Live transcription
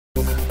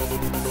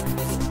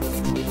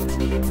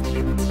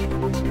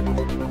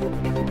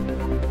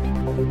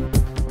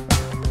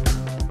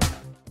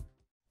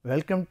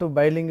Welcome to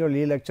bilingual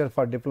e-lecture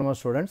for diploma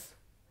students.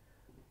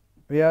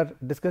 We are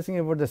discussing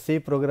about the C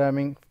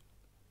programming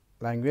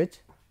language.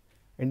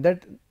 In that,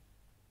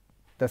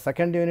 the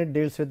second unit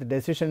deals with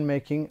decision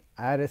making,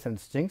 arrays and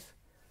strings.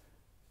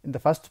 In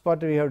the first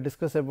part, we have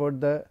discussed about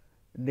the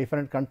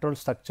different control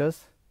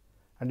structures,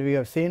 and we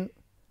have seen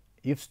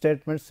if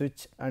statements,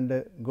 switch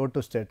and go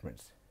to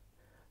statements.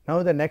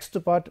 Now, the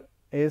next part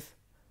is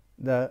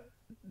the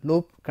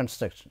loop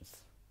constructions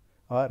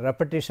or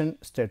repetition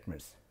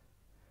statements.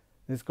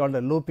 This is called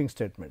the looping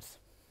statements.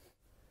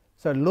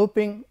 So,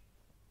 looping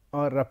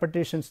or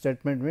repetition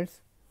statement means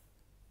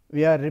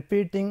we are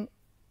repeating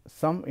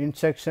some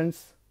instructions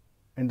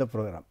in the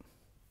program.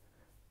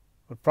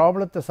 ஒரு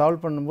ப்ராப்ளத்தை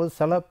solve பண்ணும்போது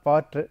சில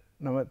part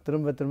நம்ம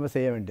திரும்ப திரும்ப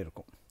செய்ய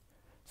வேண்டியிருக்கும்.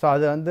 So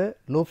அது வந்து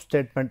லூப்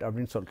ஸ்டேட்மெண்ட்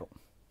அப்படின்னு சொல்கிறோம்.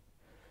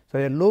 So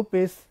a loop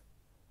is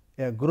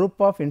a group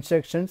of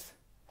instructions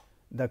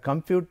the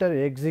computer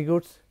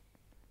executes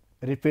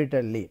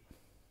repeatedly.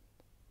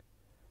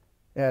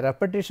 A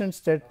repetition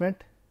statement,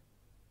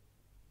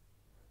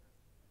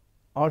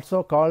 also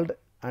called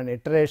an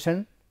iteration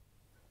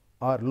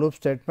or loop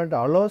statement,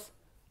 allows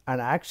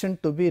an action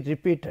to be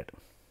repeated.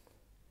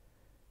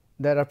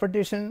 The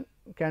repetition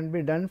can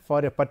be done for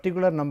a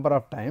particular number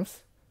of times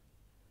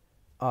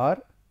or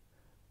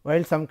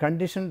while some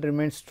condition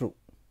remains true.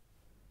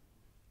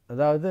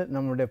 அதாவது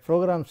நம்முடைய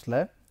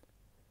ப்ரோக்ராம்ஸில்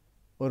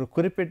ஒரு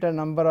குறிப்பிட்ட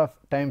number of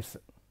times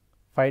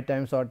 5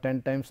 times or 10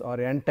 times or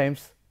n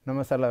times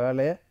நம்ம சில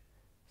வேலையை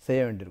செய்ய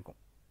வேண்டியிருக்கும்.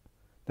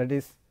 That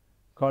is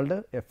called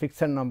a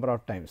fixed number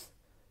of times.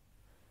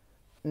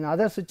 In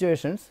other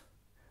situations,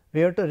 we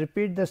have to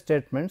repeat the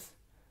statements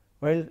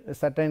while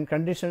certain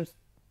conditions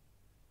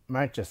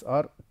matches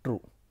or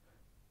true.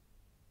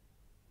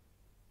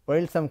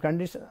 While some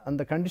condition and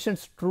the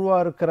conditions true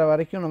இருக்கிற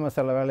வரைக்கும் நம்ம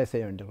சில வேலை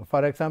செய்ய வேண்டியிருக்கும்.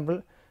 ஃபார் எக்ஸாம்பிள்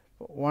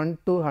 1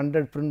 to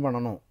 100 பிரிண்ட்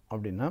பண்ணணும்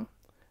அப்படின்னா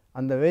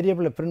அந்த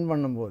வேரியபிளை பிரிண்ட்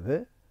பண்ணும்போது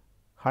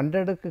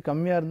 100க்கு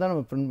கம்மியாக இருந்தால்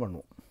நம்ம பிரிண்ட்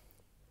பண்ணுவோம்.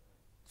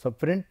 So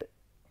print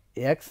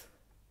X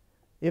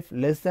if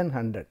less than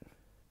 100.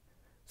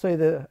 So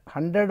இது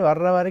 100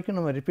 வர்ற வரைக்கும்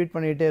நம்ம ரிப்பீட்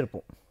பண்ணிகிட்டே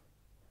இருப்போம்.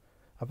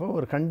 அப்போ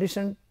ஒரு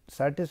கண்டிஷன்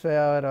சாட்டிஸ்ஃபை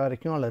ஆகிற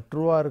வரைக்கும் அல்லது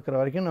ட்ரூவாக இருக்கிற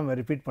வரைக்கும் நம்ம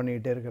ரிப்பீட்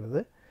பண்ணிக்கிட்டே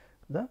இருக்கிறது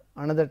த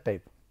அனதர்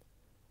டைப்.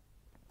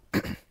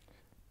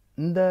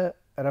 இந்த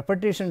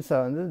ரெப்படேஷன்ஸை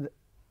வந்து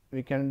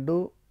we can do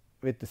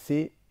with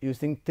C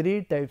using 3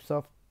 types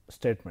of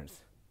statements.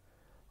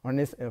 One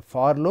is a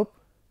for loop,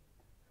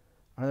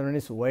 another one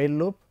is while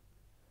loop,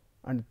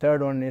 and third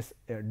one is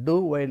a do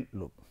while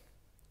loop.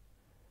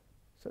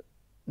 So,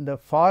 the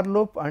for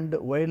loop and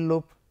while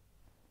loop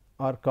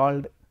are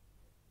called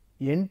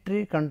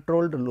entry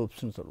controlled loops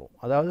னு சொல்லுவோம்.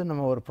 அதாவது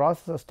நம்ம ஒரு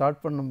ப்ராசஸை start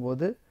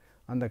பண்ணும்போது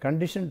அந்த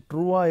condition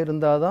ட்ரூவாக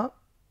இருந்தால் தான்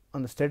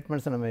அந்த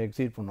ஸ்டேட்மெண்ட்ஸை நம்ம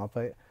எக்ஸிக்யூட் பண்ணுவோம்.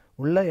 அப்போ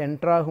உள்ளே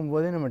என்ட்ராகும்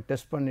போதே நம்ம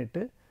டெஸ்ட்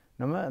பண்ணிவிட்டு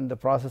நம்ம அந்த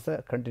ப்ராசஸை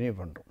கண்டினியூ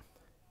பண்ணுறோம்.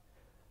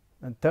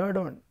 Third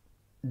one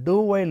two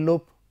while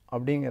loop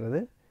அப்படிங்கிறது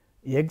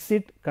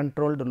எக்ஸிட்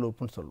கண்ட்ரோல்டு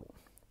லூப்னு சொல்லுவோம்.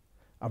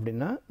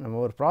 அப்படின்னா நம்ம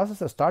ஒரு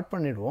ப்ராசஸை ஸ்டார்ட்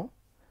பண்ணிவிடுவோம்,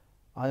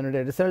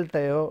 அதனுடைய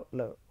ரிசல்ட்டையோ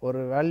இல்லை ஒரு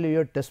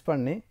வேல்யூயோ டெஸ்ட்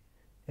பண்ணி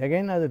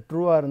எகைன் அது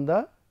ட்ரூவாக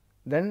இருந்தால்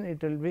then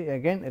it will be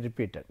again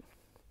repeated.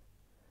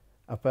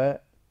 அப்போ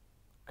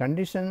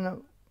கண்டிஷன்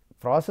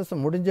ப்ராசஸ்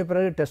முடிஞ்ச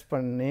பிறகு டெஸ்ட்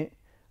பண்ணி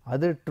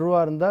அது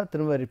ட்ரூவாக இருந்தால்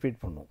திரும்ப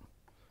ரிப்பீட் பண்ணுவோம்.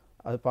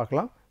 அது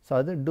பார்க்கலாம். ஸோ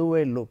அது டூ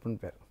வைல் லூப்னு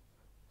பேர்.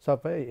 ஸோ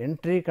அப்போ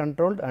entry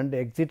controlled and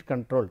exit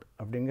controlled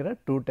அப்படிங்கிற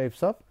 2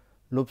 types ஆஃப்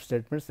லூப்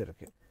ஸ்டேட்மெண்ட்ஸ்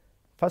இருக்குது.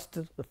 First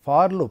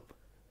for loop.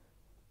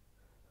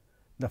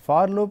 The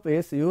for loop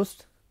is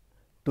used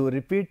to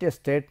repeat a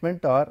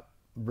statement or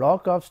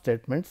black of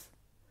statements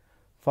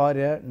for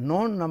a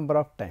known number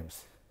of times.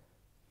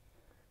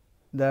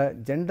 The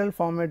general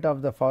format of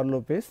the for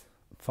loop is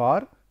for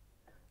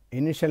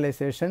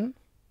initialization,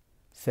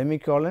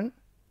 semicolon,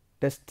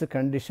 test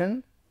condition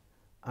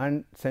and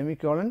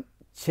semicolon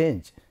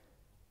change.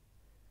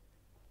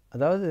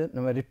 அதாவது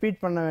நம்ம repeat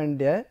பண்ண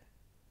வேண்டிய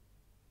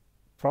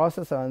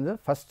ப்ராசஸை வந்து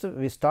first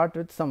we start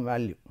with some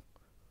value,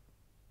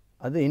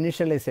 அது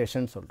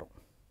initialization சொல்கிறோம்.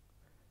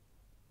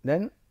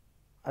 தென்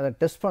அதை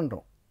test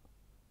பண்ணுறோம்.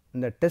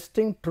 இந்த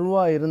டெஸ்டிங்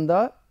ட்ரூவாக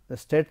இருந்தால் இந்த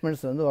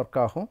ஸ்டேட்மெண்ட்ஸ் வந்து ஒர்க்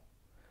ஆகும்.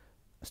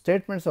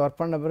 ஸ்டேட்மெண்ட்ஸ் ஒர்க்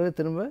பண்ண பிறகு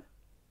திரும்ப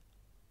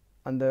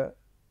அந்த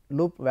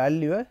லூப்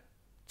வேல்யூவை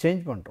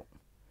சேஞ்ச் பண்ணுறோம்.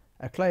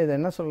 ஆக்சுவலாக இதை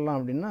என்ன சொல்லலாம்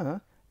அப்படின்னா,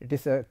 it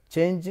is a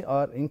change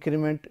R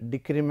increment,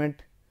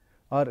 decrement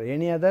or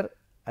any other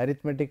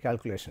arithmetic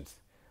calculations.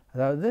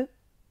 அதாவது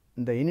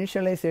இந்த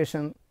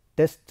இனிஷியலைசேஷன்,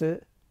 டெஸ்ட்டு,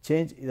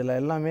 சேஞ்ச் இதில்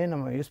எல்லாமே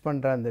நம்ம யூஸ்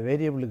பண்ணுற அந்த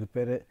வேரியபிளுக்கு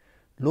பேர்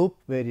loop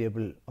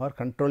variable R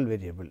control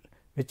variable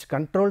which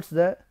controls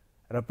the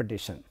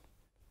repetition.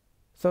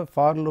 So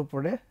for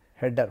லூப்புடைய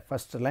header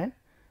first line,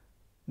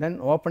 then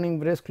opening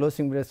brace,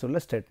 closing brace உள்ள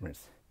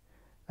statements.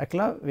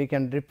 ஆக்சுவலாக we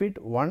can repeat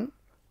one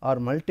or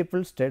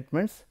multiple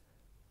statements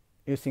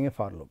using a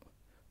for loop.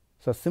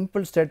 So,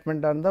 simple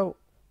statement இருந்தால்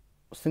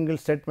single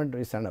statement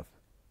is enough.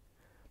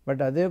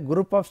 But அதே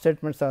group of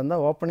ஸ்டேட்மெண்ட்ஸாக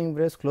இருந்தால் opening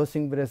brace,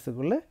 closing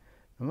பிரேஸுக்குள்ளே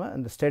நம்ம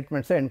அந்த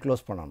ஸ்டேட்மெண்ட்ஸை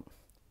enclose பண்ணணும்.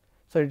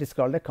 So it is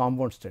called a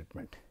compound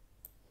statement.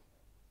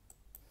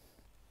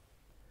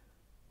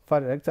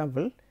 for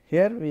example,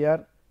 here we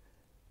are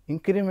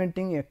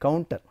incrementing a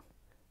counter.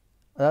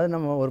 அதாவது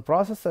நம்ம ஒரு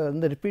ப்ராசஸை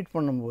வந்து ரிப்பீட்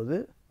பண்ணும்போது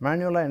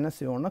மேனுவலாக என்ன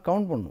செய்வோம்னா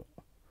கவுண்ட் பண்ணுவோம்.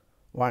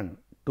 1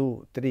 2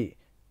 3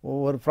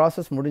 ஒவ்வொரு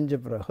ப்ராசஸ் முடிஞ்ச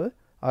பிறகு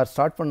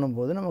ஸ்டார்ட்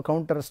பண்ணும்போது நம்ம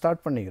கவுண்டரை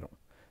ஸ்டார்ட் பண்ணிக்கிறோம்.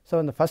 ஸோ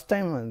அந்த ஃபஸ்ட்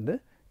டைம் வந்து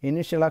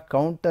இனிஷியலாக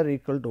counter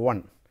equal to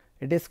 1,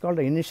 it is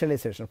called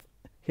initialization.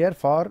 Here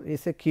for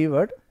is a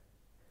keyword,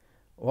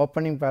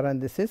 opening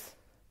parenthesis,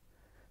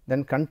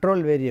 then control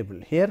variable.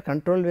 Here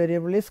control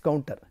variable is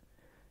counter.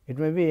 It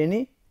may be any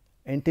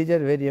integer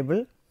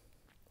variable.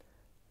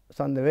 So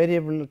on the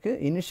variable ku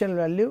initial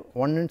value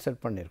 1 ன்னு set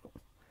பண்ணிருக்கும்,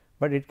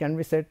 but it can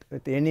be set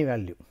with any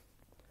value,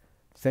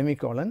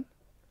 semicolon.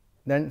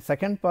 Then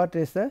second part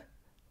is the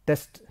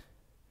test.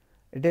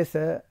 It is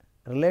a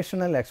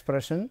relational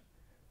expression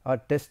or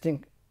testing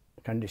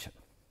condition.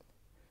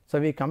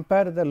 So we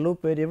compare the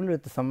loop variable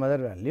with some other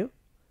value.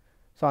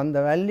 So on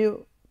the value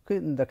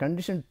இந்த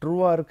condition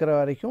ட்ரூவாக இருக்கிற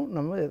வரைக்கும்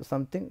நம்ம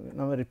something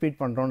நம்ம repeat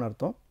பண்ணுறோன்னு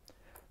அர்த்தம்.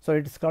 So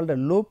it is called a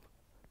loop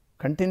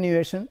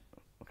continuation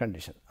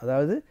condition.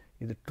 அதாவது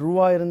இது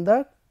ட்ரூவாக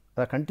இருந்தால்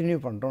அதை கண்டினியூ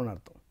பண்ணுறோன்னு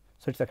அர்த்தம்.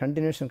 So it's a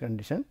continuation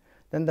condition.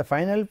 Then the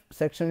final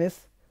section is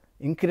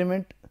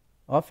increment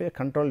of a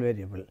control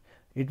variable.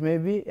 It may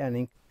be an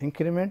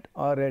increment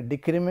or a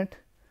decrement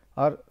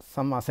or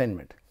some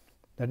assignment.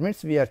 That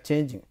means we are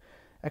changing.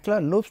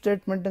 ஆக்சுவலாக loop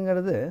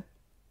ஸ்டேட்மெண்ட்டுங்கிறது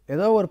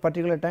ஏதோ ஒரு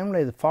particular டைமில்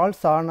இது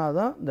falls ஆனால்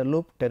தான் இந்த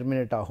loop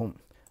terminate ஆகும்,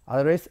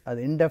 otherwise அது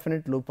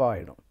இன்டெஃபினிட் லூப்பாக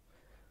ஆகிடும்.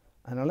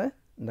 அதனால்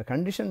இந்த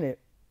கண்டிஷன்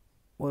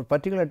ஒரு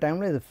பர்டிகுலர்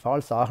டைமில் இது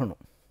ஃபால்ஸ்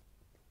ஆகணும்.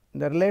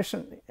 இந்த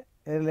ரிலேஷன்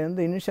இதில்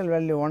வந்து initial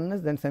value 1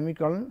 is then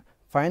semicolon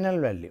final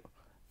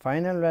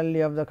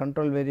value of the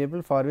control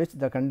variable for which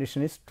the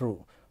condition is true.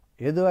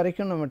 எது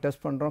வரைக்கும் நம்ம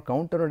டெஸ்ட் பண்ணுறோம்,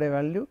 கவுண்டருடைய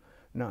வேல்யூ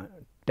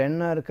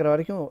 10 இருக்கிற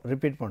வரைக்கும்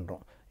ரிப்பீட்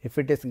பண்ணுறோம். If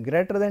it is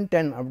greater than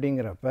 10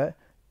 அப்படிங்கிறப்ப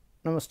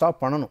நம்ம ஸ்டாப்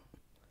பண்ணணும்.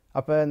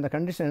 அப்போ இந்த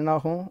கண்டிஷன்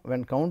என்னாகும்,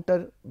 when counter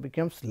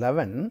becomes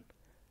 11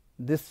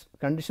 this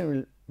condition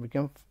will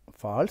become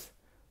false,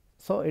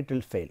 so it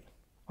will fail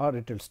or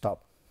it will stop.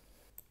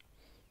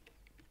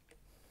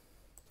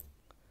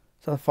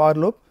 So for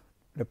loop,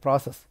 the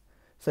process.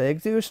 So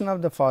execution of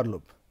the for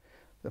loop,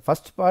 the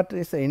first part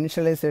is the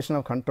initialization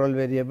of control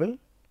variable,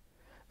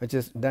 which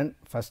is done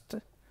first.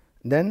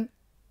 Then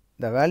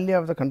the value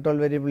of the control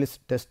variable is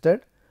tested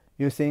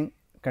using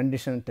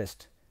condition test.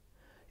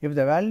 If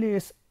the value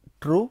is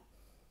true,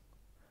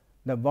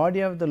 the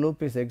body of the loop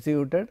is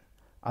executed,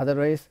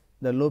 otherwise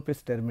the loop is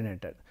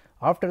terminated.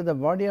 After the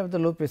body of the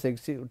loop is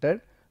executed,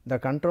 the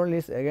control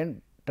is again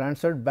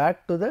transferred back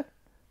to the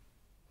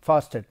for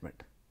statement.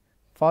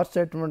 For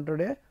statement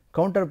உடைய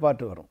counter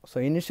part வரும். So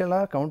initial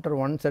counter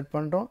 1 set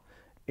பண்ணுறோம்,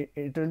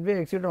 it will be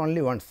executed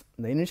only once.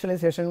 The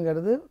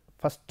initializationங்கிறது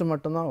first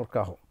மட்டும்தான்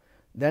work ஆகும்.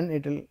 Then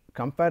it will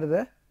compare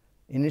the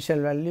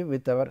initial value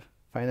with our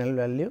final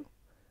value.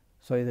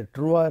 So இது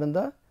ட்ரூவாக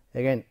இருந்தால்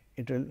again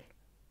it will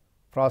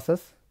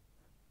process,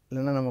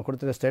 இல்லைன்னா நம்ம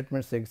கொடுத்துருக்க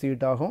statements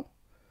execute ஆகும்.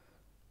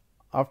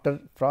 After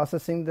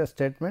processing the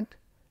statement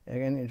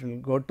again it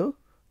will go to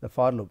the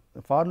for loop.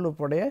 For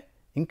லூப்போடைய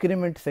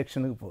increment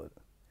செக்ஷனுக்கு போகுது.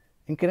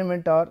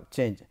 Increment R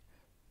change.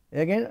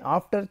 Again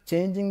after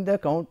changing the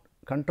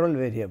control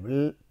variable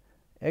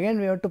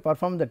again we have to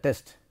perform the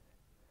test.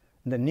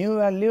 இந்த new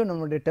value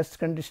நம்மளுடைய test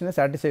கண்டிஷனை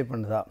satisfy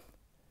பண்ணுதா,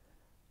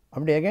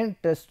 அப்படி again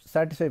test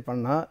satisfy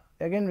பண்ணால்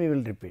again we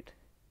will repeat.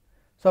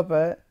 So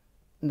அப்போ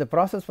இந்த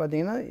ப்ராசஸ்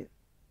பார்த்திங்கன்னா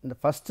இந்த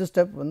ஃபஸ்ட்டு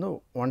ஸ்டெப் வந்து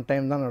 1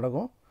 டைம் தான்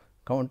நடக்கும்,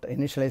 கவுண்ட்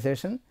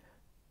இனிஷியலைசேஷன்.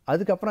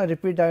 அதுக்கப்புறம்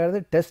ரிப்பீட் ஆகிறது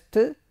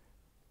test,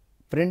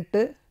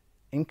 print,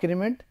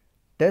 increment,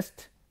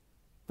 test,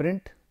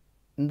 print,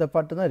 இந்த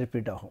பாட்டு தான்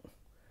ரிப்பீட் ஆகும்.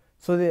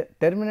 ஸோ இது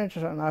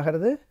டெர்மினேஷன்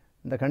ஆகிறது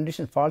இந்த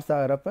கண்டிஷன் ஃபால்ஸ்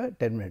ஆகிறப்ப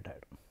டெர்மினேட்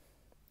ஆகிடும்.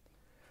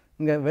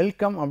 இங்கே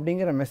வெல்கம்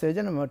அப்படிங்கிற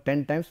மெசேஜை நம்ம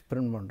 10 டைம்ஸ்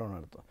பிரிண்ட் பண்ணுறோம்னு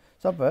அர்த்தம்.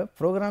 ஸோ அப்போ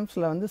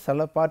ப்ரோக்ராம்ஸில் வந்து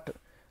சில பார்ட்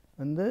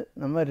வந்து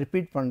நம்ம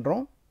ரிப்பீட்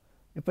பண்ணுறோம்.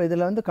 இப்போ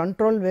இதில் வந்து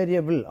கண்ட்ரோல்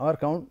வேரியபிள் ஆர்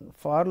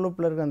ஃபார்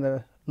லூப்பில் இருக்க அந்த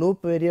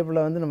லூப்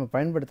வேரியபிளை வந்து நம்ம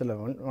பயன்படுத்தலை.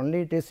 Only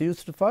it is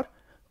used for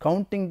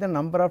counting the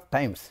number of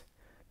times.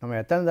 நம்ம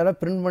எத்தனை தடவை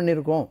பிரிண்ட்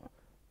பண்ணியிருக்கோம்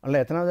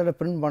அல்ல எத்தனை தடவை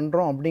பிரிண்ட்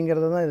பண்ணுறோம்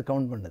அப்படிங்கிறத தான் இது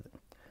கவுண்ட் பண்ணுது.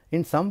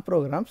 In some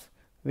programs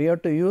we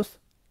have to use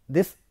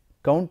this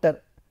counter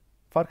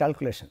for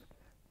calculation.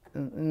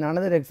 In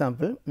another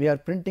example, we are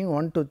printing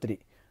 1 2 3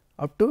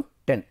 up to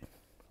 10.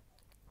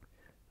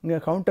 இங்கே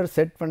counter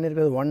செட்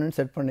பண்ணியிருக்கிறது 1 ன்னு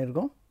செட்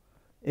பண்ணியிருக்கோம்.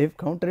 If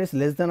counter is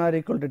less than or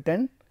equal to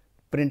 10,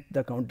 print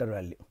the counter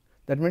value.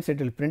 That means it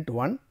will print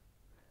 1.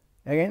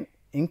 Again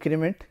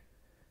increment.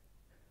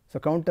 So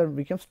counter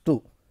becomes 2.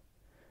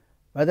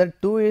 Whether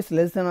 2 is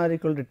less than or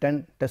equal to 10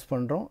 test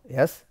பண்ணுறோம்.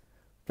 Yes,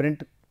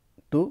 print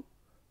 2.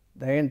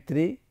 Again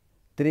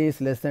 3 is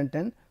less than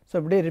 10. So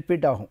அப்படியே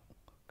repeat ஆகும்.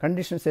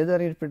 Conditions எது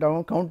வரைக்கும் repeat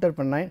ஆகும், counter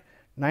இப்போ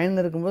 9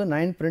 இருக்கும்போது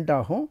 9 print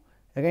ஆகும்.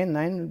 Again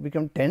 9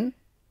 become 10.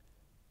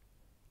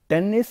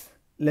 10 is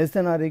less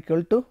than or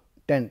equal to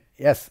 10.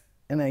 S,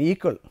 ஏன்னா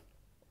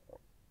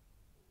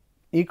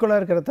ஈக்குவலாக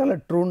இருக்கிறதால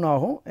ட்ரூன்னு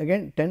ஆகும்.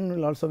 Again 10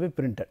 will also be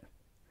printed.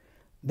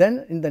 Then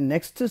in the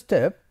next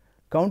step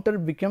counter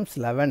becomes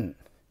 11.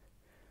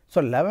 So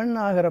 11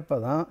 ஆகிறப்ப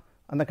தான்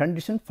அந்த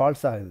கண்டிஷன்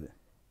ஃபால்ஸ் ஆகுது.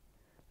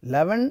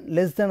 11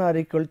 less than or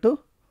equal to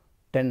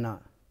 10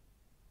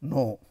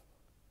 no.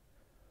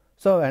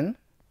 So, when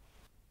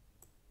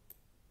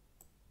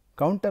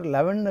counter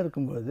 11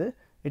 இருக்கும்போது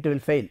it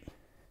will fail.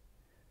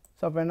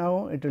 So, அப்போ என்ன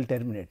ஆகும், it will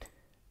terminate.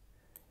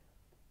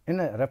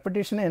 என்ன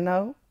repetition என்ன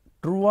ஆகும்,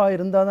 ட்ரூவாக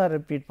இருந்தால் தான்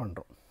ரிப்பீட்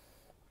பண்ணுறோம்.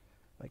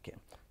 ஓகே.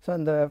 ஸோ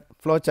இந்த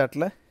ஃப்ளோ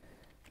சார்ட்டில்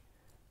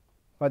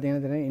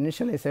பார்த்தீங்கன்னா தெரியும்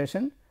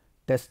இனிஷியலைசேஷன்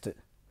டெஸ்ட்டு.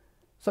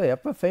 ஸோ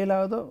எப்போ ஃபெயில்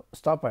ஆகுதோ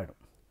ஸ்டாப்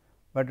ஆகிடும்.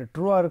 பட்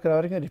ட்ரூவாக இருக்கிற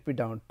வரைக்கும்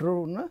ரிப்பீட் ஆகும்.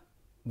 ட்ரூன்னா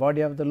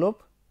body of the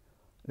loop,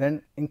 then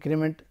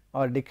increment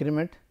R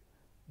decrement,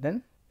 then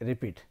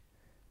repeat.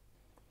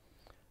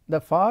 The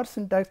for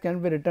syntax can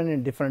be written in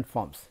different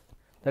forms.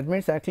 That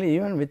means actually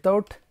even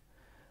without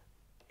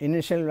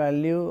initial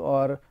value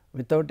or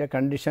without a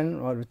condition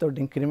or without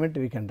increment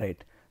we can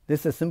write.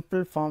 This is a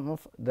simple form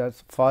of the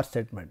for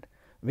statement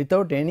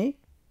without any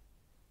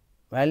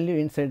value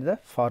inside the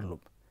for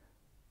loop.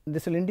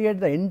 This will indicate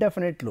the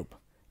indefinite loop.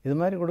 இது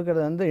மாதிரி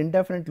கொடுக்கறது வந்து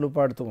indefinite loop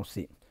எடுத்துக்கும்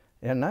C.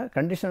 ஏன்னா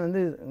condition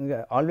வந்து இங்கே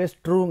always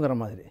ட்ரூங்கிற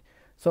மாதிரி.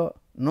 So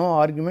no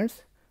arguments,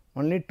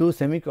 only 2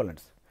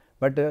 செமிகோலன்ஸ்.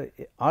 But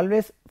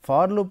always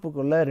for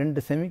லூப்புக்குள்ளே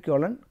 2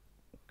 semicolon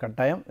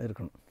கட்டாயம்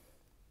இருக்கணும்.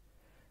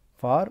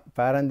 ஃபார்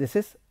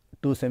parenthesis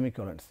 2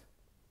 செமிகோலன்ஸ்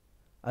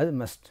அது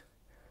must.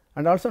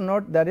 And also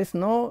note there is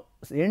no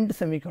end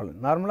semicolon.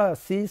 நார்மலாக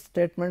சி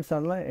ஸ்டேட்மெண்ட்ஸ்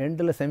எல்லாம்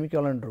எண்டில்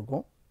செமிகோலன்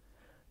இருக்கும்.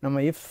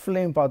 நம்ம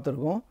இஃப்லையும்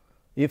பார்த்துருக்கோம்,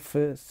 இஃப்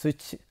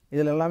ஸ்விட்ச்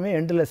இதில் எல்லாமே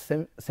எண்டில்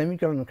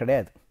செமிகோலன்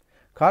கிடையாது.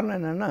 காரணம்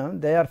என்னென்னா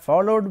they are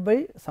followed by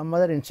some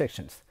other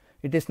instructions.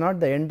 It is not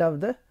the end of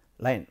the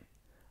line.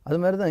 அது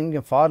மாதிரி தான் இங்கே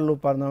ஃபார்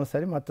லூப்பாக இருந்தாலும்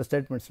சரி மற்ற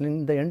ஸ்டேட்மெண்ட்ஸ்லையும்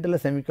இந்த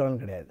எண்டில்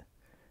செமிகோலன் கிடையாது.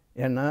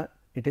 ஏன்னா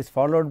it is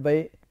followed by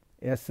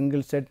a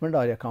single statement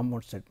or a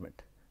compound statement,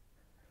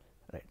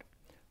 right.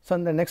 So,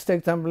 in the next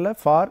example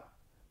for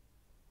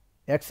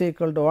x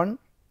equal to 1,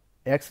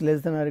 x less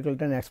than or equal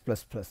to 10, x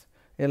plus plus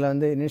இதில்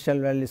வந்து initial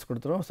values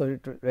கொடுத்துரும். So,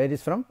 it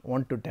varies from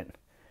 1 to 10,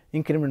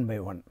 increment by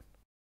 1.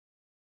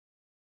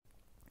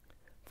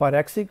 For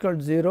x equal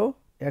to 0,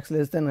 x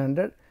less than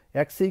 100,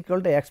 x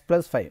equal to x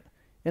plus 5.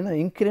 ஏன்னா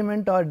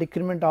increment or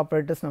decrement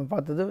operators நம்ம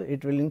பார்த்தது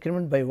it will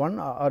increment by 1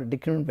 or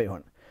decrement by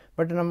 1.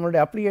 But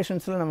நம்மளுடைய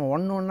அப்ளிகேஷன்ஸில் நம்ம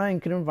ஒன்றா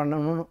increment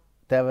பண்ணணும்னு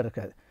தேவை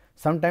இருக்காது.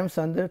 Sometimes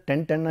வந்து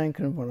 10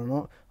 இன்க்ரிமெண்ட்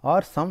பண்ணணும்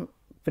R some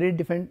pre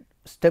defined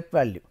step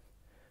value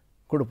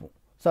கொடுப்போம்.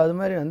 ஸோ அது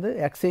மாதிரி வந்து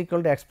X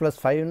equal to X plus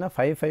 5னா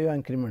 5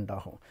 increment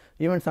ஆகும்.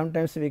 Even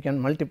sometimes we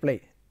can multiply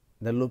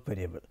the loop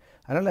variable.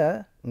 அதனால்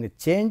இங்கே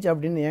சேஞ்ச்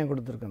அப்படின்னு ஏன்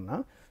கொடுத்துருக்கோன்னா,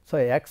 so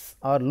X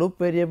R loop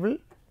variable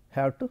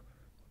have to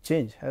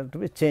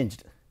be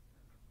changed,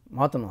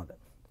 மாற்றணும் அதை.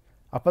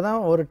 அப்போ தான்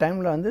ஒரு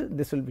டைமில் வந்து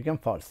this will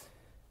become falls.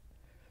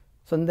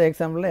 So இந்த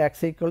எக்ஸாம்பிளில்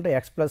X equal to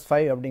X plus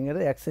 5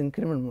 அப்படிங்கிறது எக்ஸ்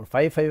இன்க்ரிமெண்ட்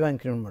 5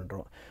 இன்க்ரிமெண்ட்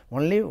பண்ணுறோம்.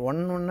 ஒன்லி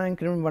ஒன்றா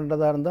இன்க்ரிமெண்ட்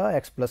பண்ணுறதா இருந்தால்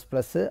எக்ஸ் ப்ளஸ்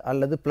ப்ளஸ்ஸு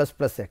அல்லது ப்ளஸ்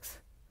ப்ளஸ் எக்ஸ்.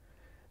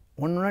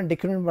 ஒன்றா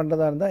டிக்ரிமெண்ட்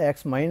பண்ணுறதா இருந்தால்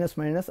X minus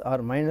minus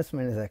R minus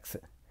minus x.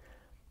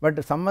 But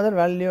some other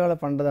வேல்யூவில்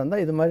பண்ணுறதா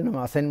இருந்தால் இது மாதிரி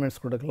நம்ம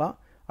அசைன்மெண்ட்ஸ் கொடுக்கலாம்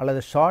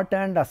அல்லது short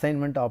hand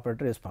assignment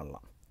operator use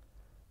பண்ணலாம்,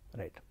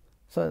 right.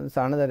 So it's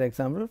another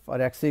example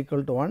for X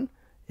equal to 1,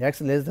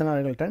 X less than R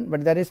equal 10,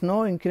 but there is no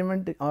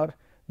increment R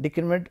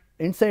decrement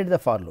inside the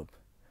for loop.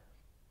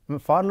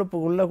 For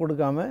லூப்புக்குள்ளே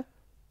கொடுக்காம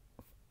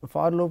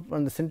for loop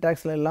அந்த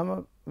சின்டாக்ஸில்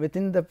இல்லாமல்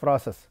within the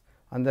process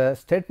அந்த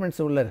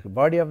statements உள்ளே இருக்குது,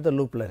 body of the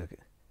லூப்பில்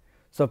இருக்குது.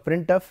 So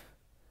print of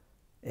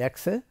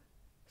x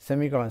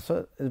semicolon, so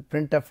இது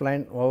print of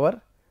line over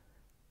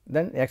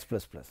then X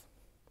plus plus.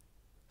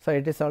 So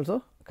it is also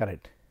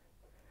correct.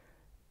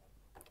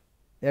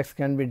 X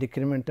can be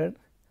டிக்ரிமெண்டட்.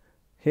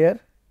 Here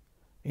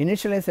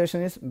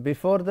initialization is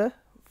before the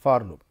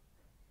for loop.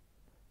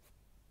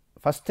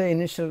 First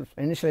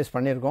initialise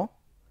பண்ணியிருக்கோம்.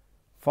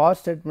 For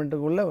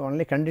ஸ்டேட்மெண்ட்டுக்குள்ளே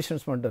only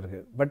conditions மட்டும்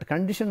இருக்குது. But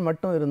condition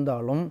மட்டும்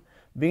இருந்தாலும்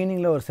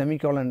பிகினிங்கில் ஒரு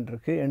semicolon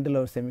இருக்குது, எண்டில்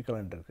ஒரு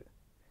semicolon இருக்குது.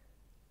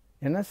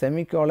 ஏன்னா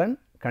செமிகோலன்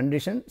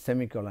கண்டிஷன்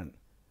செமிகோலன்,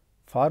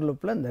 ஃபார்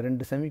லூப்பில் இந்த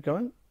 2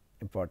 semicolon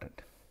important,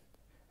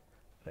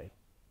 right.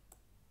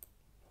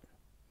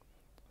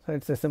 So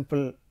it's a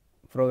simple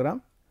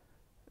program.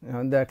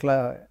 வந்து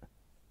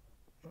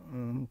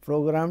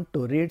program to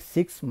read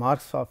 6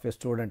 marks of a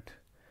student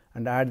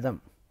and add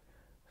them.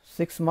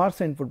 6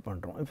 marks input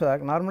பண்ணுறோம். இப்போ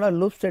நார்மலாக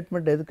லூப்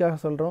ஸ்டேட்மெண்ட் எதுக்காக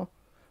சொல்கிறோம்?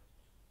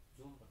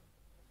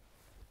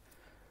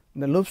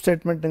 இந்த லூப்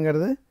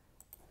ஸ்டேட்மெண்ட்டுங்கிறது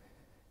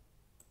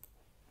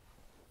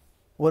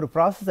ஒரு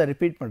ப்ராசஸை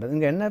ரிப்பீட் பண்ணுறது.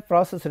 இங்கே என்ன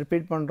ப்ராசஸ்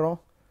ரிப்பீட் பண்ணுறோம்?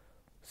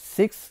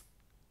 6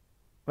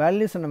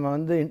 வேல்யூஸை நம்ம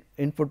வந்து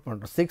இன்புட்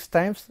பண்ணுறோம். 6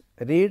 டைம்ஸ்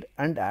ரீட்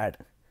அண்ட் ஆட்.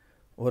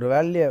 ஒரு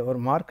வேல்யூ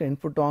ஒரு மார்க்கை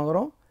இன்புட்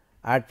வாங்குகிறோம்,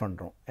 ஆட்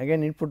பண்ணுறோம்,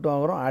 அகைன் இன்புட்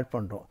வாங்குகிறோம், ஆட்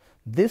பண்ணுறோம்.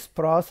 This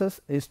process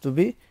is to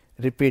be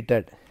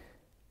repeated.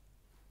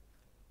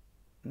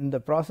 இந்த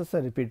ப்ராசஸை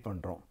ரிப்பீட்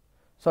பண்ணுறோம்.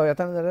 ஸோ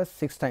எத்தனை தடவை?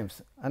 6 டைம்ஸ்.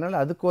 அதனால்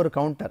அதுக்கு ஒரு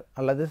கவுண்டர்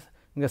அல்லது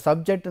இங்கே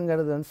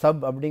சப்ஜெக்ட்டுங்கிறது வந்து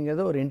சப்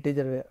அப்படிங்கிறது ஒரு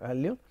integer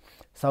value.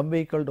 Sub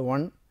equal to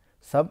 1,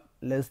 sub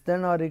less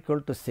than R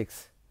equal to 6.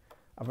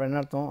 அப்போ என்ன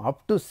அர்த்தம்?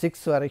 அப் டு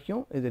 6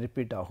 வரைக்கும் இது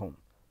ரிப்பீட் ஆகும்.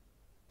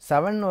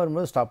 7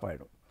 வரும்போது ஸ்டாப்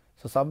ஆகிடும்.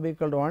 So sub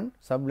equal to 1,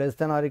 sub less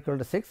than R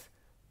equal to 6,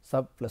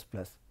 sub plus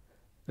plus.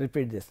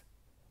 Repeat this.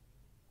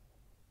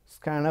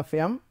 Scan of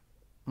m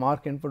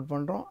mark input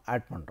பண்ணுறோம்,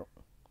 add பண்ணுறோம்.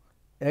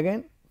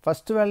 எகைன்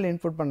ஃபஸ்ட் வேல்யூ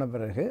இன்புட் பண்ண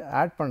பிறகு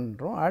ஆட்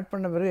பண்ணுறோம், ஆட்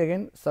பண்ண பிறகு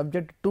எகைன்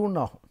சப்ஜெக்ட் 2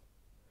 ஆகும்.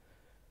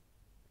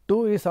 2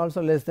 is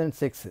also less than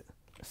 6.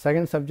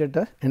 Second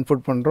சப்ஜெக்டை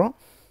input பண்ணுறோம்,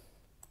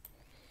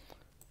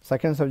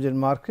 second subject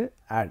mark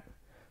add.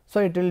 So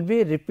it will be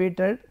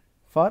repeated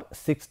for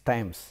 6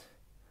 times.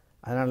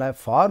 அதனால்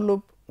for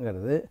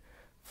லூப்ங்கிறது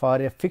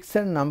for a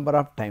fixed number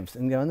of times.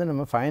 இங்கே வந்து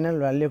நம்ம ஃபைனல்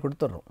வேல்யூ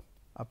கொடுத்துட்றோம்,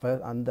 அப்போ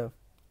அந்த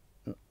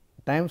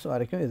டைம்ஸ்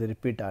வரைக்கும் இது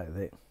ரிப்பீட்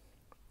ஆகுது.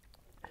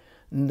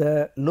 இந்த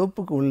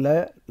லூப்புக்கு உள்ள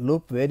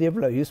லூப்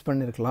வேரியபிளை யூஸ்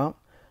பண்ணியிருக்கலாம்,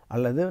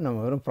 அல்லது நம்ம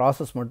வெறும்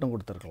ப்ராசஸ் மட்டும்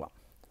கொடுத்துருக்கலாம்.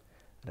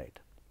 ரைட்.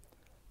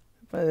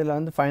 இப்போ இதில்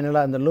வந்து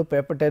ஃபைனலாக அந்த லூப்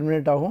எப்போ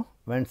டெர்மினேட் ஆகும்?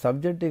 when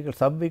subject equal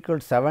sub equal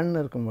 7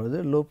 இருக்கும்பொழுது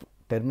லூப்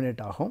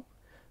டெர்மினேட் ஆகும்,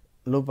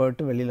 லூப்பை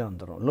விட்டு வெளியில்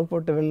வந்துடும். லூப்பை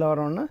விட்டு வெளியில்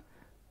வரோன்னா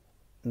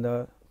இந்த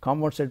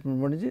காம்பவுண்ட்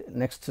ஸ்டேட்மெண்ட் முடிஞ்சு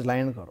நெக்ஸ்ட்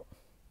லைனுக்கு வரும்.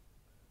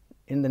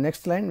 இந்த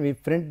next line we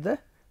print the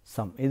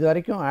some. இது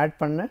வரைக்கும் ஆட்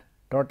பண்ண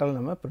டோட்டல்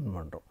நம்ம பிரிண்ட்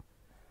பண்ணுறோம்.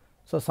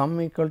 So some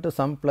equal to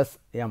some plus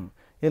M.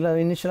 இதில்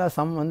இனிஷியலாக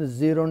சம் வந்து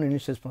 0ன்னு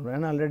இனிஷியலைஸ் பண்ணுறோம்.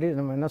 ஏன்னா ஆல்ரெடி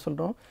நம்ம என்ன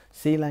சொல்கிறோம்,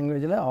 சி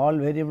லாங்குவேஜில் all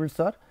variables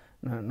R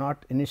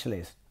not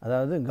initialise,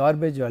 அதாவது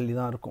கார்பேஜ் வேல்யூ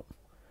தான் இருக்கும்.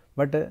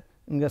 பட்டு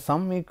இங்கே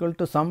some equal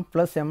to some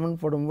plus எம்னு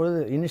போடும்போது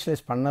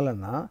இனிஷியலைஸ்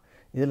பண்ணலைன்னா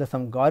இதில்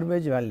சம்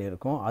கார்பேஜ் வேல்யூ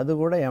இருக்கும், அது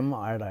கூட எம்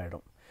ஆட்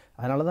ஆகிடும்.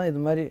 அதனால தான் இது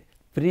மாதிரி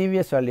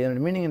ப்ரீவியஸ் வேல்யூ.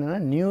 அதோட மீனிங்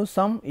என்னென்னா new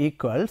some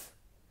equals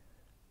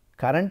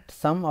current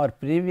some are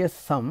previous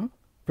some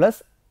plus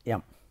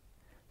M.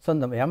 So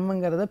இந்த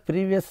எம்ங்கிறத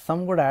ப்ரீவியஸ்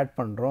சம் கூட ஆட்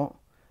பண்ணுறோம்,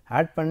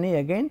 ஆட் பண்ணி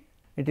again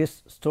it is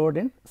stored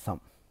in sum.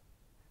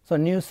 So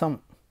new sum,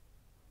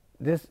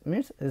 this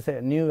means is a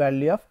new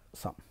value of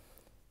sum.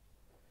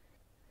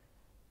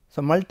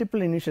 So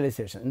multiple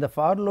initialization. In the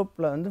for loop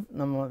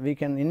we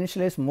can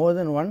initialize more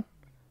than one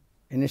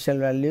initial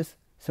values.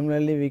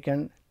 Similarly we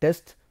can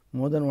test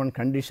more than one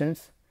conditions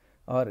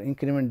or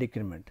increment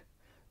decrement.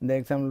 In the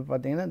example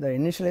pathina, the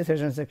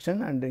initialization section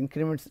and the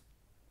increment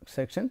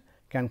section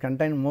can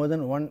contain more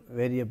than one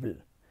variable.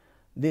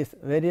 These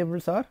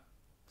variables are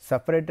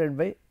separated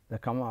by the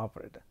comma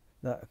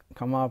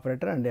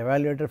operator and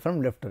evaluator from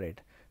left to right.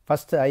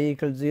 First I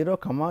equal 0,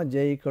 comma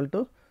j equal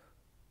to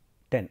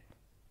 10.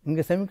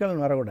 இங்கே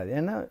semicolon வரக்கூடாது,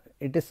 ஏன்னா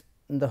it is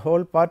இந்த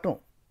whole பார்ட்டும்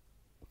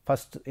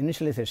first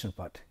initialization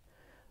part.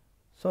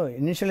 So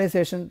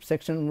initialization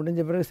section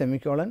முடிஞ்ச பிறகு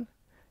semicolon,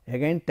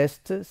 again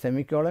test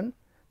semicolon,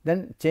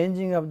 then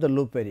changing of the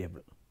loop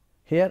variable.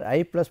 Here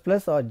I plus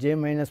plus R j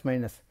minus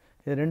minus,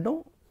 இது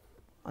ரெண்டும்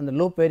அந்த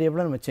loop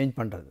வேரியபிளை நம்ம சேஞ்ச்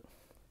பண்ணுறது.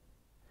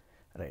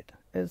 Right,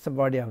 it's a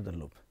body of the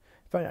loop.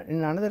 இப்போ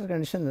in another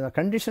condition, இந்த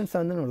கண்டிஷன்ஸை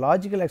வந்து நம்ம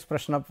லாஜிக்கல்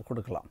எக்ஸ்பிரஷனாக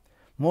கொடுக்கலாம்.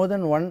 மோர்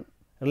தென் ஒன்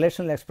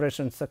ரிலேஷனல்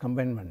எக்ஸ்பிரஷன்ஸை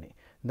கம்பைன் பண்ணி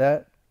த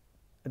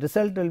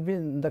ரிசல்ட் வில் பி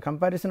இந்த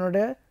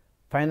கம்பேரிசனுடைய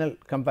ஃபைனல்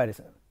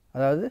கம்பேரிசன்,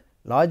 அதாவது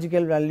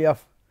logical value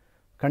of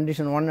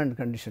condition 1 and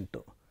condition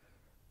 2.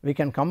 We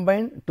can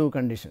combine two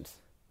conditions.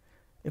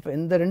 இப்போ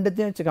இந்த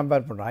ரெண்டுத்தையும் வச்சு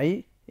கம்பேர் பண்ணுறோம். I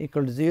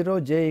equal to 0,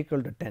 j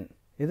equal to 10,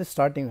 இது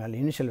starting value,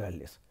 initial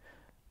values.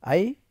 I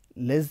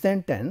less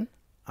than 10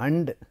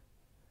 and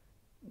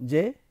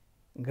j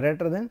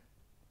greater than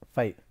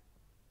 5,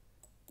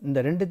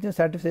 இந்த ரெண்டுத்தையும்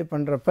satisfy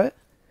பண்ணுறப்ப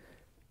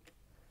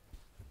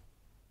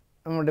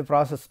நம்மளுடைய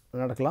ப்ராசஸ்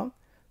நடக்கலாம்.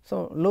 ஸோ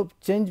லூப்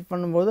சேஞ்ச்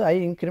பண்ணும்போது I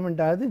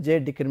இன்க்ரிமெண்ட் ஆகுது, j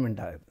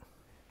டிக்ரிமெண்ட் ஆகுது.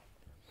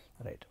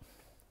 ரைட்.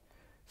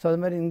 ஸோ அது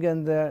மாதிரி இங்கே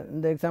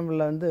இந்த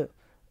எக்ஸாம்பிளில் வந்து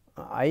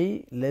I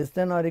less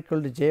than R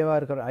equal to ஜேவாக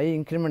இருக்கிற I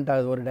இன்க்ரிமெண்ட்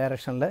ஆகுது ஒரு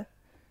டைரெக்ஷனில்,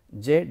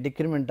 j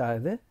டிக்ரிமெண்ட்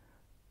ஆகுது.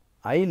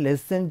 I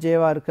லெஸ் தென்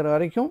ஜேவாக இருக்கிற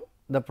வரைக்கும்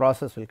the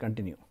process will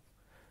continue.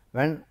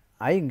 when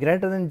I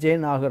greater than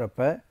ஜேன்னு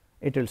ஆகிறப்ப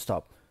it will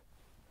stop.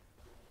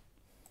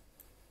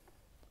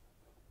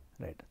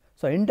 Right.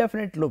 So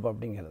indefinite loop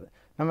அப்படிங்கிறது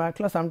நம்ம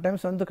ஆக்சுவலாக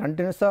சம்டைம்ஸ் வந்து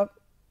கண்டினியூஸாக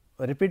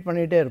ரிப்பீட்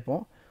பண்ணிகிட்டே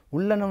இருப்போம்.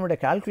 உள்ளே நம்மளுடைய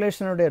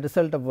கால்குலேஷனுடைய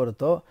ரிசல்ட்டை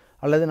பொறுத்தோ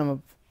அல்லது நம்ம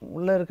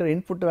உள்ளே இருக்கிற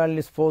இன்புட்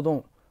வேல்யூஸ் போதும்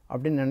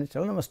அப்படின்னு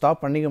நினச்சாலும் நம்ம ஸ்டாப்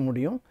பண்ணிக்க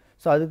முடியும்.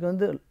 ஸோ அதுக்கு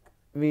வந்து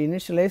we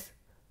initialize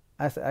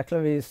as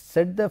actually we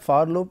set the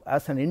for loop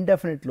as an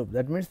indefinite loop.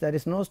 That means there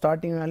is no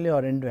starting value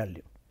or end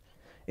value.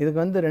 இதுக்கு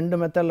வந்து ரெண்டு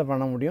மெத்தடில்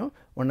பண்ண முடியும்.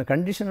 ஒன்று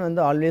கண்டிஷன்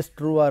வந்து ஆல்வேஸ்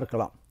ட்ரூவாக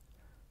இருக்கலாம்,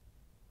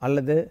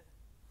 அல்லது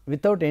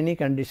without any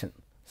condition.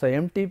 So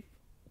empty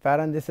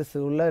பேரந்திசிஸ்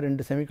உள்ள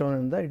ரெண்டு செமிகோலன்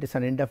இருந்தால் இட் இஸ்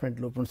அன் இன்டெஃபினைட்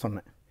லூப்னு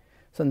சொன்னேன்.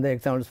 ஸோ இந்த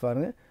எக்ஸாம்பிள்ஸ்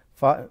பாருங்கள்.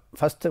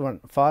 First one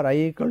for I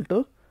equal to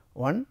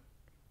 1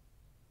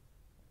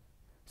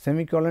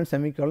 semicolon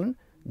semicolon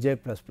j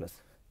plus plus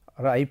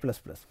R I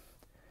plus plus.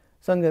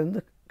 So அங்கே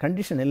வந்து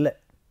கண்டிஷன் இல்லை.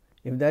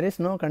 If there is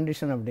no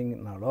condition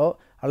அப்படிங்கிறனாலோ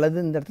அல்லது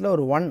இந்த இடத்துல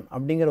ஒரு 1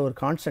 அப்படிங்கிற ஒரு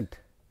கான்ஸ்டன்ட்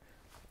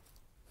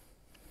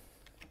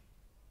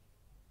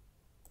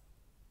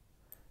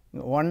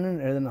ஒன்னு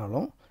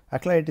எழுதினாலும்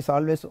ஆக்சுவலாக இட் இஸ்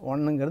ஆல்வேஸ்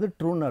ஒன்னுங்கிறது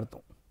ட்ரூன்னு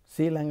அர்த்தம்.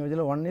 சி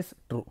லாங்குவேஜில் 1 is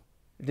true,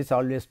 it is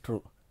always true.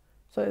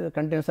 So இது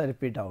கண்டினியூஸாக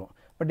ரிப்பீட் ஆகும்.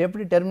 பட்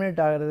எப்படி டெர்மினேட்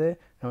ஆகிறது?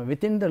 நம்ம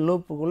வித்தின் த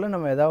லூப்புக்குள்ளே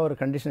நம்ம ஏதாவது ஒரு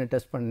கண்டிஷனை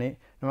டெஸ்ட் பண்ணி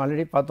நம்ம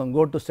ஆல்ரெடி பார்த்தோம்,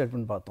 கோ டு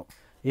ஸ்டேட்மெண்ட் பார்த்தோம்.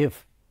 If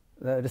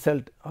the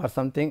result or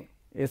something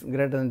is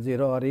greater than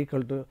 0 R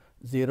equal to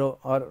 0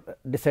 R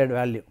decide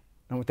value,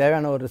 நமக்கு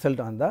தேவையான ஒரு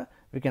ரிசல்ட் வந்தால்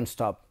we can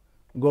stop,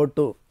 go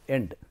to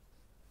end.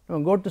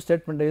 நம்ம கோ டு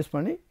ஸ்டேட்மெண்ட்டை யூஸ்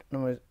பண்ணி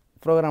நம்ம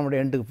ப்ரோக்ராமோட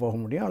எண்டுக்கு போக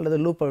முடியும் அல்லது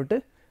லூப்பை விட்டு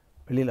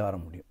வெளியில் வர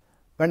முடியும்.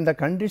 when the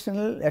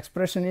conditional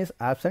expression is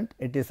absent,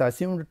 it is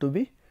assumed to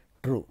be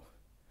true.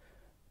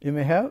 You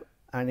may have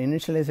an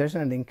initialization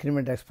and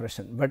increment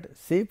expression, but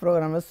C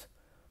programmers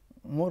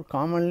more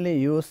commonly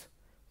use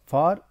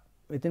for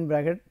within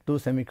bracket 2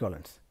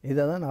 semicolons.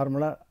 இதை தான்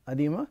நார்மலாக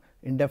அதிகமாக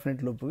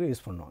indefinite loopக்கு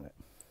யூஸ் பண்ணுவாங்க.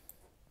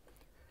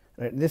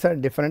 Right. These are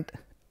different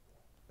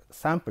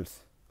samples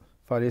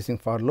for using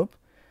for loop.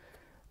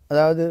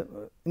 அதாவது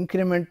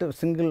increment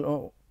single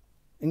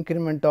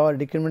increment R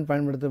decrement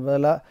பயன்படுத்துறது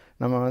பதிலாக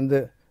நம்ம வந்து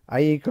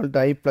I equal to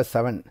I plus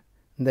 7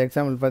 இந்த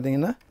எக்ஸாம்பிள்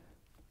பார்த்தீங்கன்னா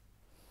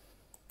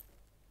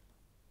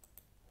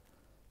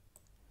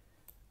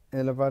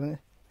இதில்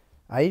பாருங்கள்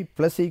I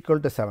plus equal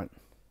to 7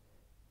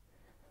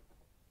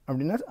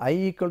 அப்படின்னா I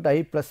equal to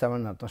I plus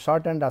 7 அர்த்தம்.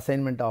 ஷார்ட் அண்ட்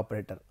அசைன்மெண்ட்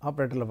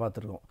ஆப்ரேட்டரில்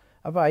பார்த்துருக்கோம்.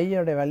 அப்போ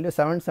ஐயோடைய வேல்யூ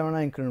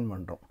 7 இன்க்ரிமெண்ட்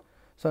பண்ணுறோம்.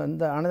 ஸோ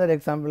இந்த another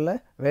எக்ஸாம்பிளில்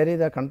vary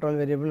the control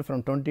variable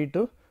from 20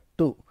 to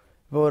 2.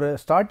 இப்போ ஒரு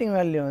ஸ்டார்டிங்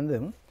வேல்யூ வந்து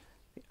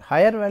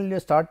ஹையர் வேல்யூ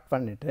ஸ்டார்ட்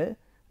பண்ணிவிட்டு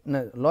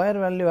லோயர்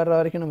வேல்யூ வர்ற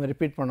வரைக்கும் நம்ம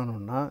ரிப்பீட்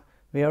பண்ணணும்னா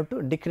we have to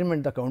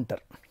decrement the counter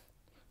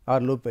or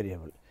loop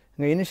variable.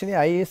 இங்கே initially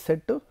I is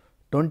set to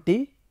 20,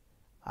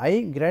 I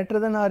greater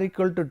than or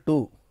equal to 2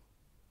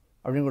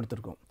 அப்படின்னு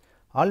கொடுத்துருக்கோம்.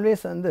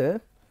 ஆல்வேஸ் வந்து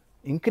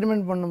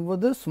இன்க்ரிமெண்ட்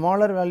பண்ணும்போது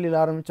ஸ்மாலர்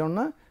வேல்யூவில்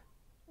ஆரம்பித்தோம்னா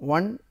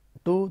 1,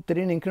 2,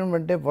 3ன்னு இன்க்ரிமெண்ட்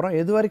பண்ணிட்டே போகிறோம்.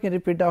 எது வரைக்கும்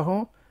ரிப்பீட்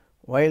ஆகும்?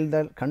 while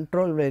the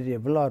control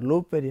variable or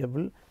loop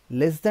variable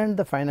less than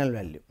the final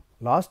value.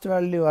 Last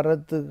value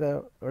வர்றதுக்கு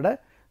விட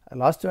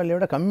லாஸ்ட் வேல்யூ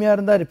விட கம்மியாக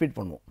இருந்தால் ரிப்பீட்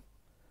பண்ணுவோம்.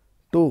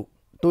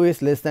 2 is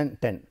less than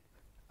 10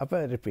 அப்போ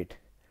ரிப்பீட்,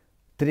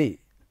 3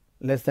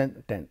 less than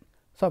 10.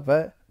 ஸோ அப்போ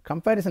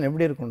கம்பேரிசன்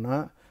எப்படி இருக்குன்னா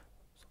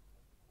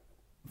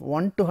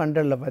 1 to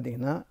 100ல்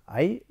பார்த்தீங்கன்னா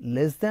I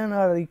less than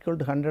or equal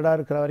to 100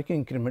 இருக்கிற வரைக்கும்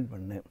இன்க்ரிமெண்ட்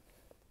பண்ணு.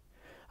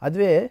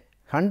 அதுவே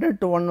 100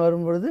 to 1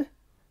 வரும்பொழுது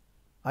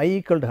I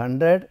equal to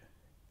 100,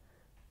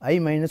 I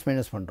minus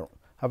பண்ணுறோம்.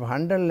 அப்போ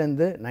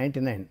 100லேருந்து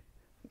 99,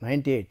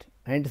 98,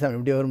 97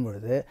 இப்படி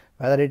வரும்பொழுது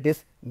whether it is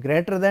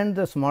greater than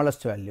the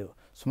smallest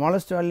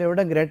value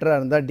விட கிரேட்டராக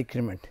இருந்தால்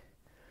decrement.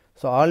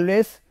 So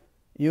always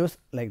use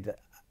like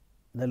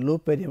the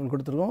loop variable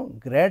கொடுத்துருக்கோம்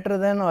greater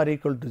than or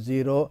equal to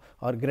 0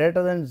 R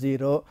greater than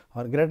 0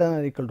 R greater than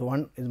or equal to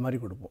 1 இது மாதிரி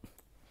கொடுப்போம்.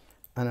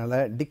 அதனால்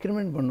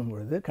டிக்ரிமெண்ட்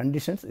பண்ணும்பொழுது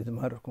conditions இது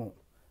மாதிரி இருக்கும்.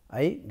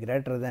 I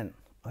greater than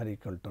or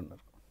equal டுன்னு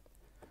இருக்கும்.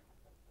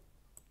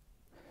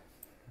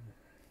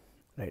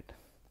 Right.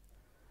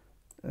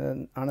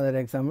 Another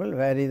example,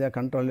 vary the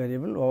control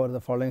variable over the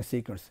following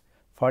sequence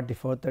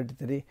 44,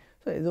 33.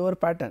 So இது ஒரு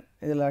பேட்டர்ன்.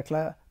 இதில்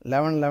ஆக்சுவலாக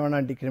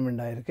 11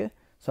 டிக்ரிமெண்ட் ஆகிருக்கு.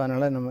 ஸோ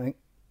அதனால் நம்ம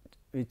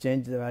we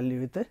change the value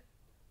with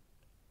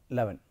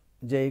 11,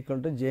 j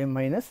equal to j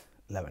minus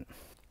 11.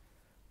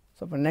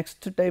 So இப்போ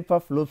next type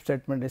of loop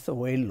statement is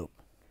while loop.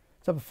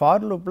 So இப்போ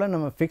for லூப்பில்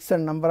நம்ம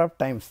ஃபிக்ஸட் நம்பர் ஆஃப்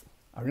டைம்ஸ்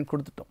அப்படின்னு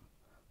கொடுத்துட்டோம்.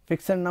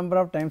 ஃபிக்ஸட்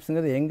நம்பர் ஆஃப்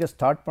டைம்ஸுங்கிறது எங்கே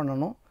ஸ்டார்ட்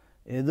பண்ணணும்,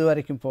 எது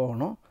வரைக்கும்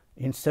போகணும்,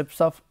 இன்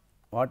steps of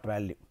what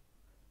value.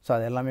 So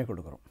அது எல்லாமே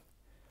கொடுக்குறோம்.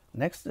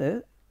 நெக்ஸ்ட்டு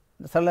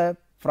சில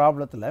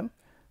ப்ராப்ளத்தில்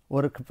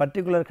ஒரு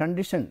பர்டிகுலர்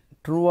கண்டிஷன்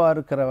ட்ரூவாக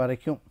இருக்கிற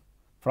வரைக்கும்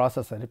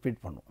ப்ராசஸை ரிப்பீட்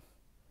பண்ணும்.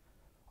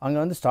 அங்கே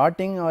வந்து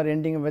ஸ்டார்டிங் ஆர்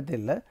எண்டிங்கை பற்றி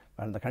இல்லை,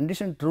 அந்த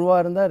கண்டிஷன்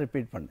ட்ரூவாக இருந்தால்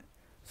ரிப்பீட் பண்ணு.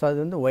 ஸோ அது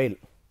வந்து ஒயில்.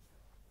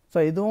 ஸோ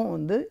இதுவும்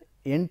வந்து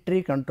என்ட்ரி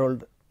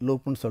கண்ட்ரோல்டு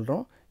லூப்புன்னு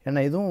சொல்கிறோம்.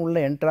 ஏன்னா இதுவும்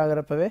உள்ளே என்ட்ரு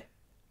ஆகிறப்பவே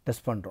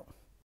டெஸ்ட் பண்ணுறோம்.